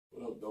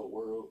Dope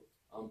World.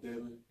 I'm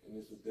Devin, and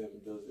this is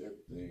Devin Does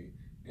Everything.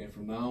 And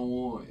from now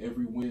on,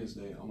 every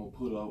Wednesday, I'm going to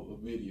put out a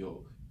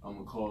video. I'm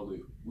going to call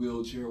it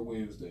Wheelchair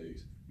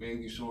Wednesdays,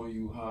 mainly showing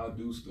you how I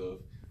do stuff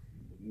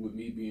with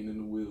me being in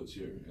the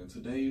wheelchair. And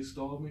today's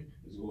installment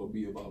is going to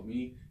be about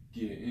me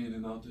getting in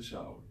and out the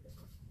shower.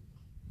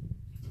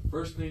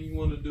 First thing you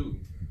want to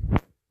do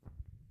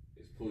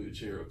is pull your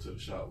chair up to the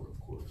shower, of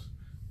course.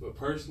 But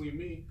personally,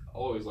 me, I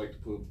always like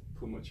to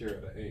put my chair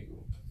at an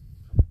angle.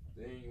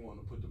 Then you want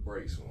to put the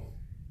brakes on.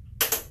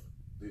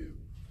 Dude.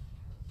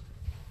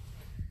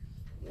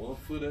 1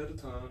 foot at a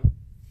time.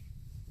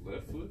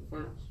 Left foot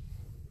first.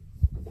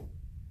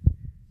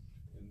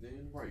 And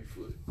then right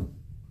foot.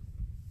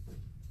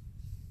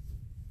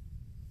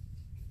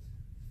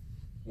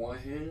 One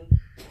hand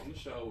on the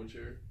shower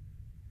chair,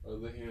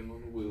 other hand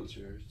on the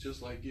wheelchair. It's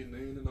just like getting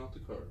in and out the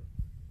car.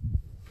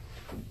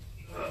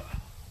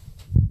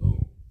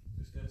 Boom.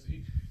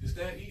 It's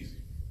that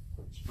easy.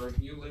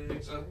 Straighten your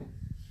legs out.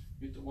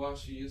 Get the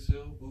wash of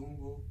yourself. Boom,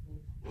 boom, boom.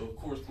 Well, of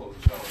course, close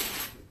the shower.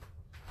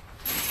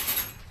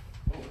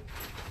 Boom.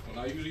 When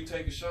I usually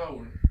take a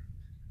shower,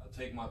 I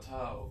take my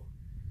towel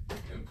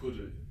and put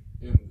it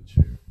in the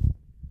chair.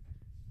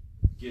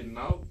 Getting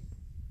out,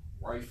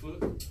 right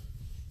foot,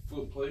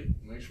 foot plate.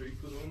 Make sure you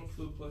put it on the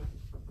foot plate.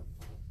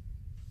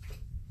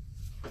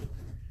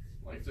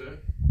 Like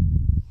that.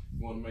 You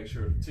want to make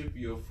sure the tip of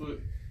your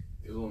foot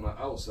is on the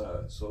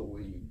outside, so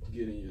when you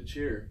get in your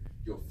chair,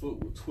 your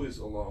foot will twist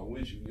along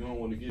with you. You don't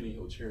want to get in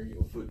your chair and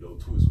your foot don't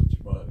twist with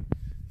your body.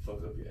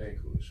 Fuck up your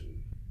ankle and shit.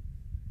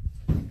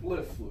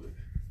 Left foot.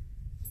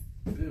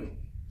 Boom.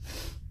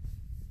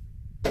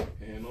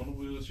 Hand on the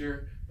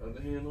wheelchair, other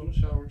hand on the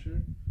shower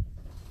chair.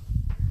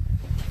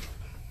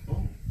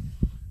 Boom.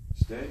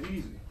 It's that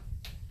easy.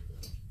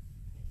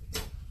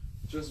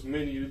 Just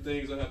many of the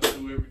things I have to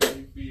do every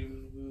day being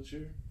in the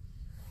wheelchair.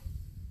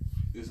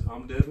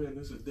 I'm Devin, and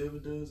this is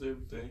Devin Does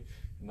Everything.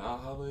 And I'll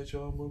holler at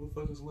y'all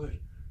motherfuckers later.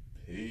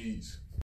 Peace.